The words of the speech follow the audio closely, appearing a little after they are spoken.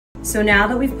So now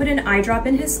that we've put an eye drop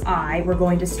in his eye, we're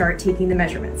going to start taking the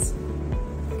measurements.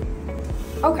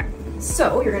 Okay,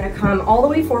 so you're gonna come all the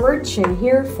way forward, chin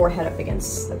here, forehead up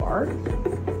against the bar.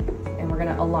 And we're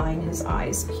gonna align his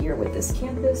eyes here with this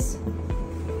canvas.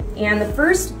 And the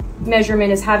first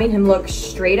measurement is having him look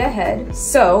straight ahead.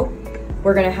 So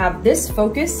we're gonna have this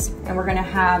focus, and we're gonna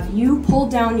have you pull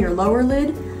down your lower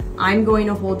lid. I'm going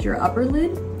to hold your upper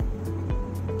lid.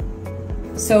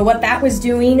 So what that was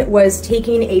doing was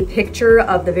taking a picture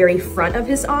of the very front of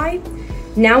his eye.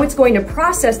 Now it's going to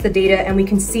process the data, and we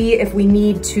can see if we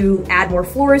need to add more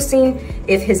fluorescein,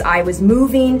 if his eye was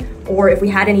moving, or if we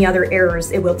had any other errors.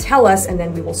 It will tell us, and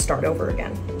then we will start over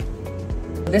again.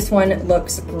 This one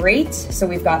looks great. So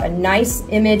we've got a nice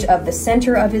image of the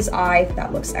center of his eye.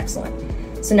 That looks excellent.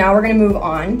 So now we're gonna move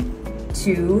on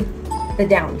to the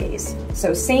down gaze.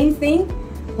 So same thing,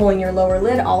 pulling your lower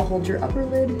lid, I'll hold your upper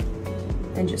lid,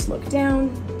 and just look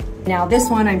down. Now this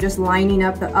one, I'm just lining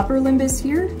up the upper limbus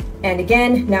here. And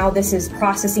again, now this is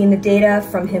processing the data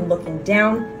from him looking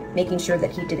down, making sure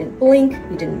that he didn't blink,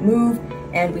 he didn't move,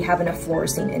 and we have enough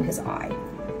fluorescein in his eye.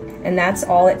 And that's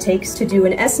all it takes to do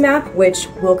an Smap, which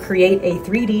will create a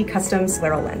 3D custom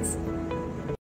scleral lens.